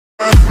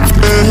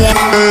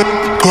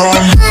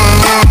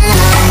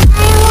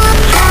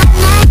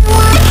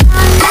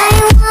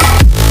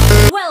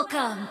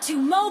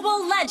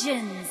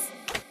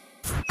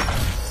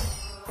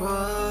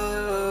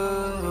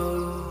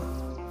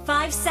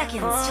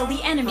seconds till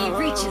the enemy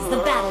reaches the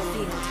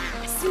battlefield.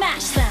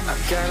 Smash them!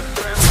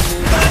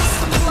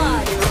 First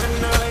blood!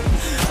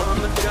 All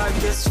my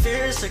darkest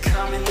fears are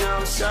coming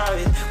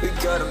outside. We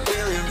got a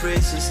billion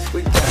bridges,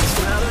 we got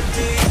this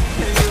melody,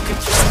 and you can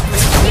trust me.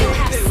 You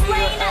have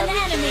slain an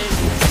enemy!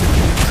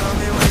 Call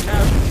me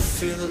whenever you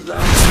feel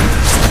alone.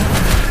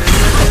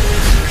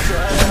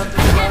 Cry out An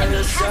by enemy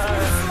your has side.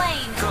 been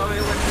slain! Call me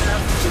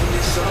whenever you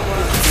need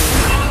someone.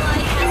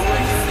 Ally has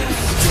been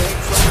Escape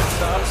from a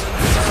thousand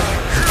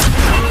fires.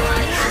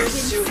 Ally has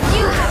been slain!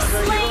 You have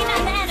slain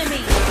an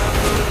enemy!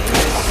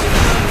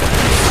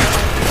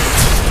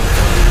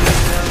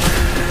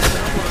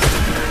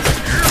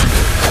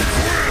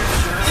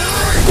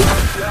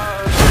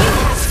 You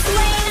have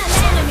slain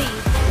an enemy!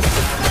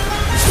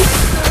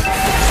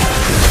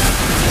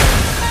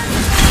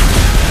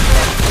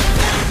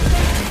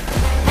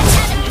 An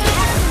enemy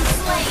has been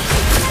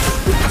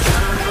slain!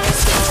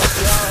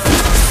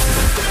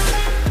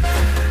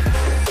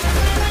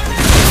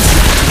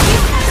 You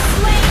have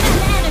slain an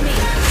enemy!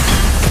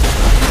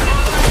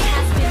 Ally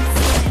has been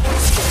slain!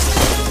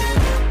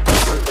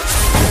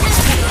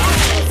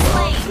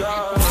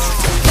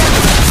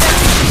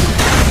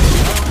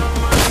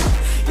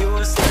 You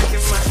were stuck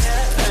in my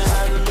head, and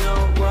I don't know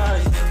why.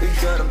 We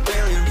got a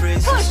billion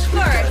bridges, Push we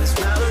got first. this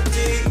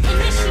melody,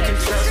 and you can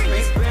trust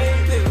me,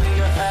 baby. We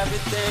got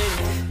everything.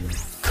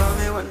 Call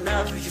me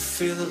whenever you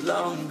feel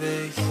alone,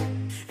 babe.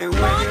 And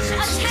when Launch you need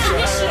attack. to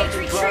Initiate by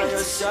retreat. your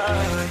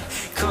side,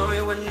 call me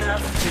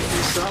whenever you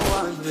need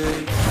someone,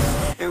 babe.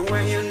 And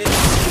when you need to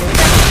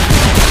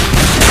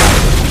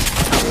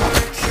I'm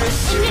gonna kiss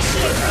you,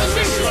 Initiate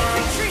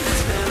retreat!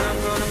 and I'm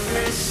gonna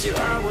miss you. I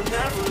will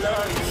never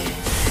love you.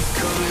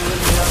 Call me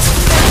whenever.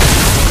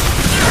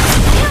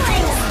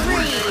 Killing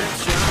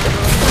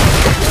spree!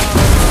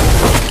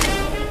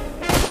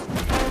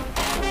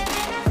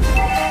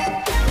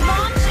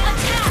 Launch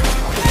attack!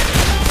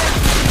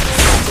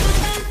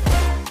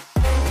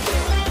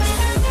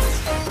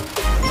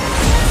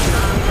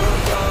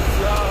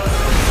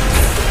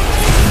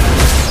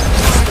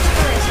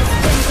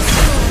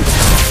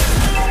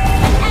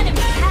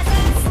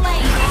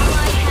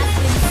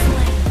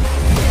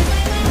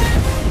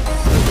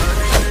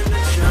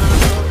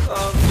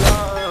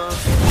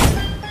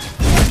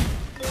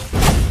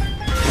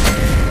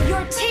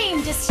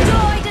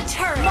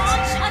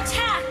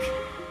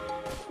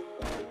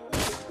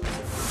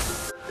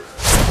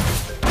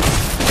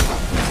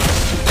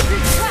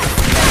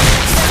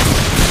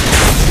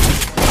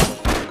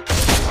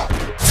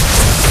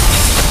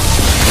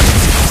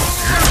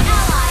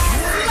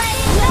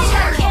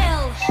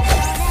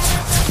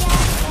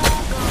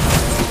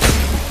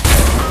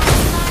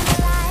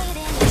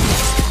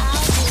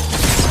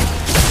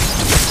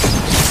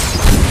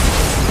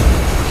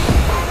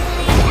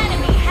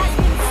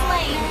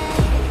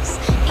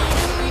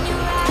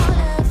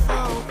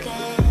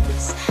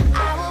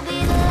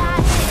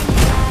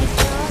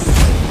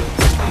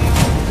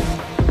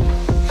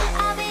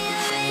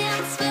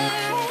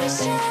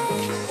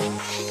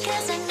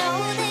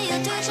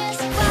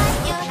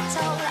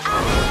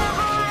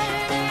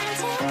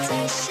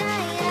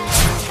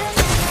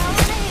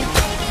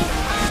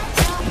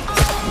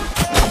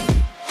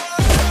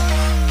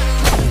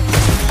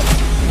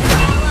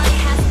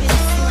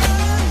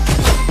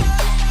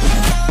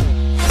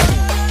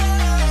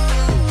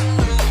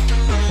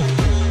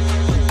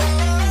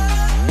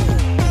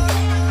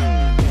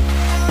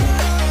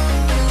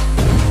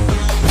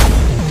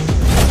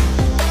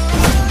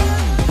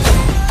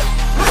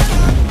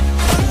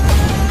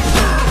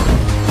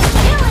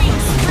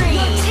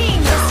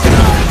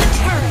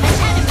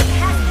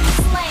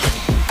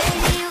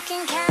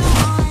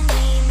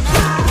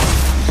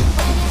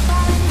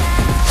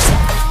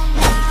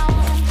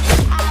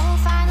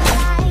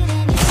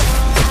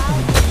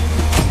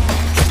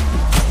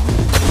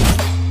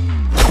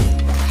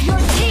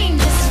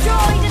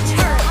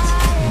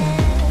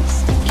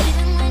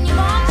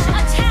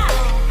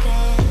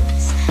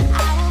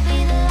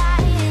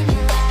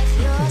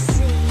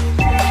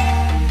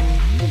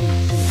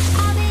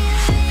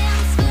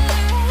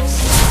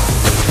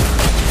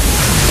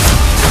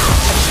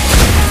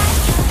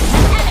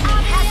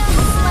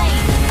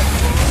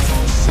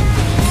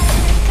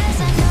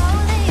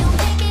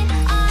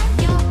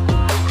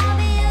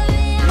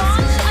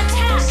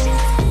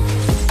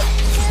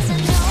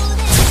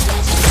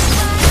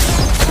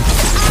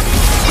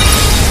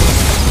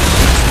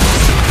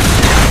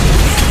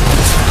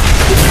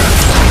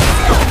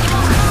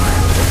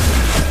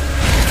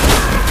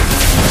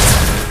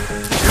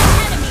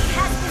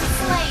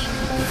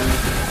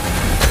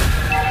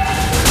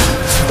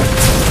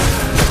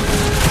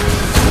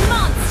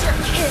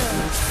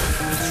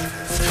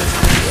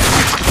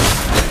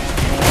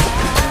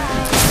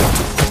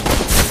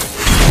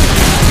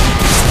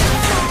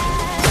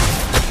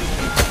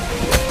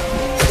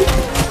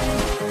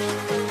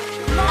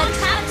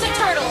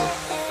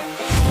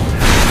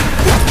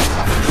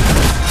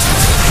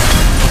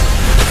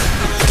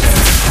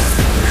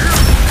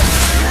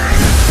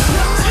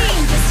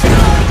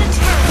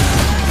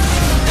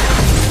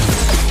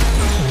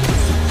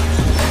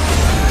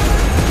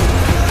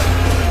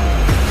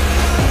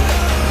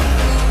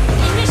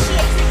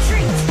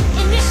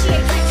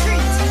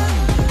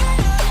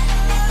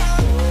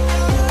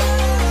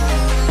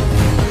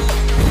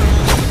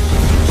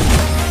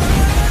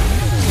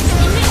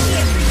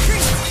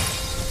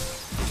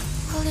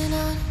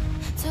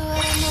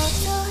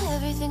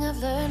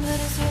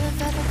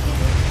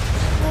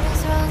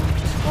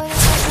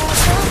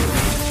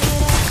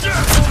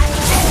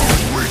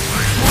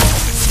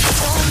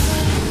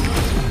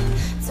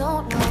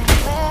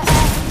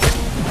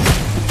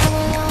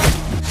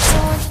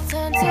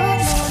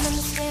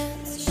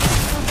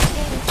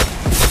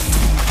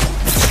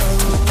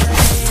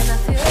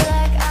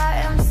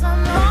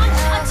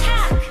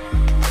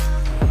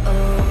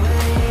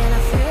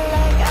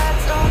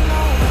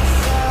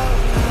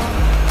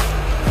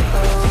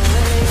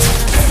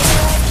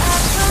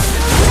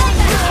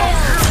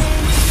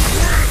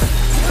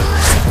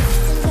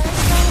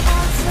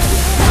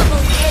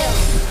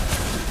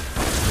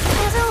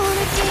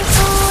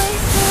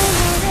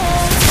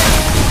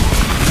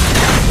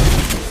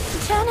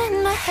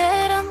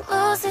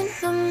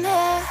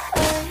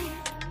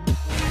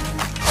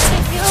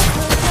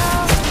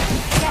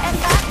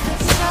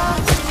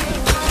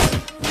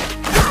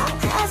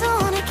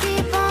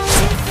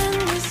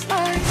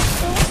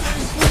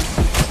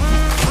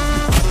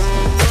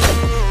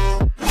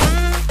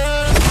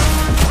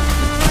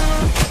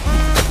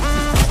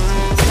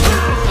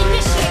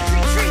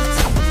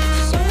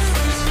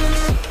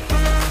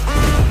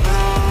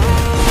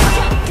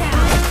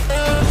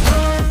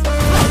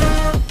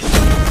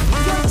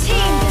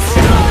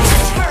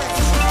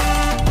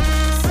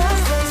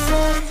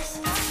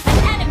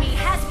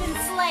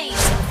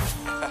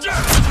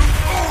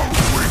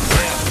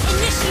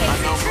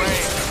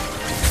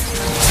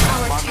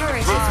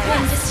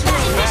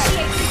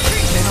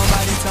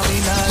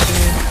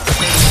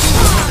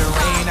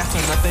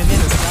 nothing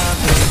into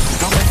something.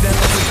 Don't make that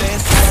love say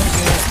it's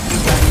something. You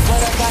got me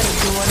what I gotta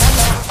do and I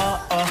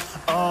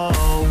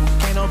know,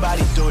 can't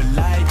nobody do it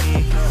like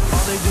me.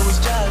 All they do is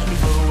judge me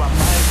for who I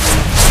might be.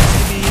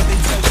 Maybe if they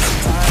took some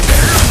time,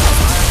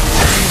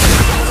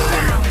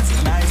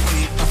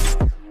 nicely.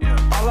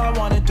 All I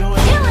wanna do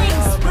is Killing love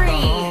with the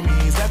spree.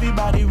 homies.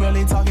 Everybody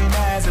really talking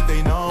ass if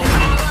they know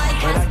me,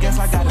 but I guess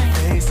I gotta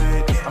face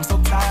it. I'm so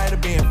tired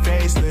of being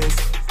faceless.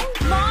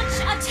 Launch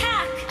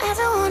attack. I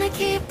don't wanna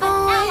keep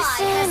on Ally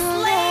wasting has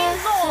slain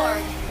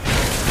Lord.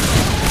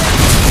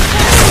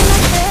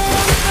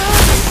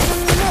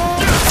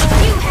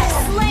 You have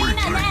slain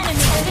an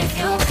enemy. If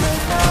you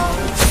could know,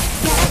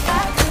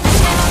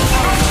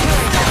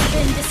 Has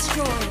been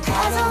destroyed.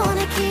 I don't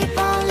wanna keep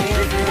on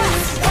living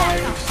this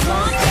life.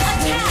 Launch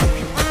attack.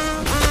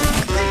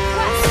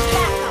 Request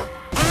backup.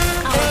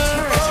 Our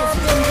turret has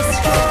been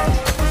destroyed.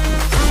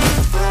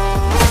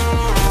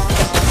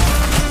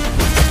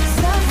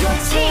 Your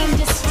team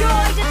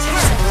destroyed a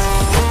turret.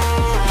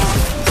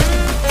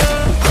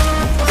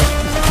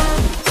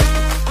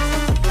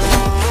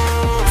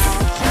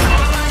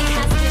 Ally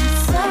has been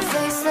Some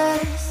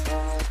faces,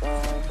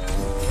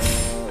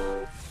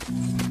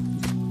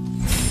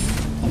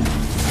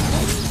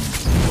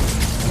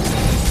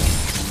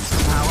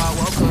 How I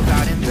woke up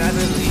out in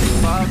Beverly,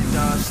 fucked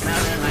up,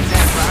 smelling like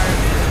that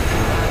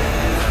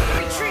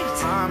bourbon.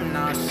 retreat. I'm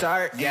not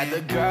certain. Yeah,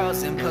 the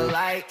girls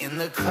impolite in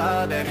the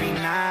club every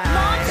night.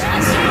 Launch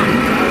That's attack. how it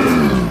goes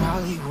when you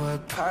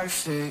Hollywood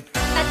perfect.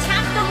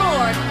 Attack the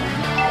Lord.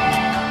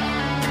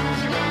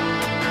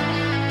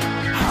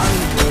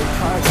 Hollywood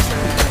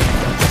perfect.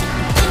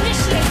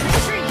 Initiate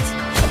retreat.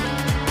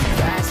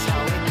 That's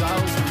how it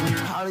goes when you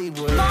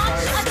Hollywood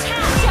Launch perfect.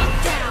 attack. Shut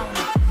down.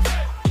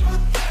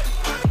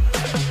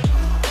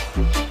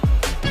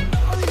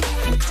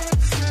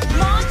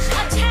 Launch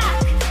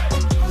attack.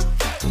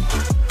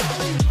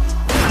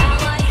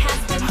 Ally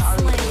has been slain.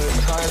 Hollywood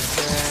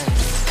perfect.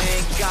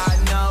 Ain't got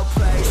no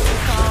place to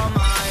call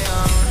my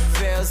own.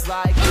 Feels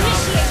like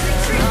Initiate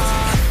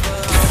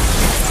retreat.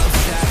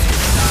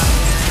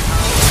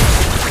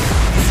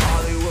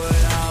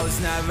 Hollywood hoes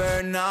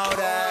never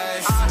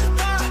notice.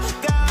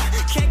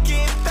 Can't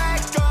get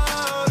back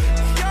on.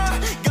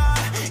 You're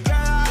gone,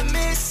 girl, I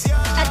miss you.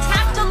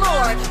 Attack the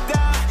Lord.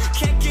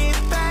 Can't get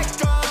back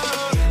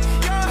on.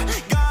 You're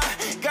gone,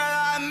 girl,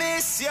 I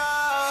miss you.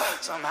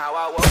 Somehow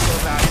I woke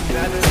up out in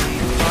Beverly,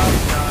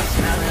 fucked up,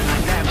 smelling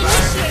like that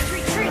Initiate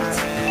retreat.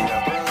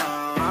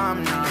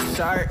 I'm not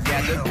certain.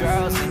 Yeah, the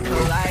girls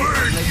impolite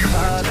in the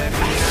club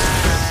every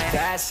night.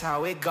 That's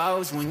how it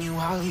goes when you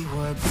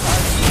Hollywood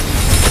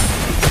perfect.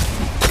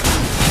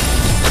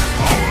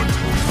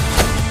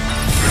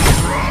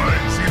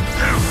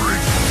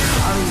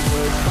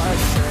 Hollywood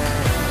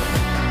perfect.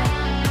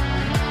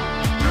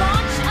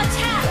 Launch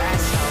attack.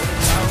 That's how it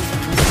goes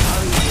when you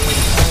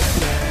Hollywood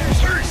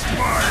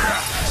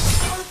perfect.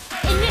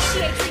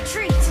 Initiate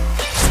retreat.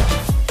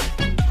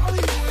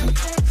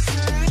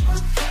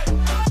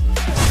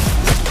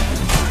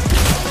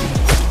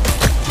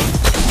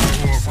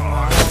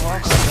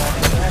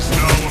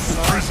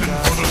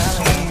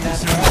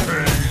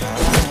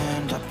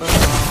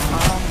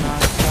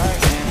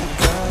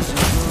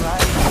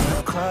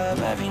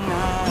 Every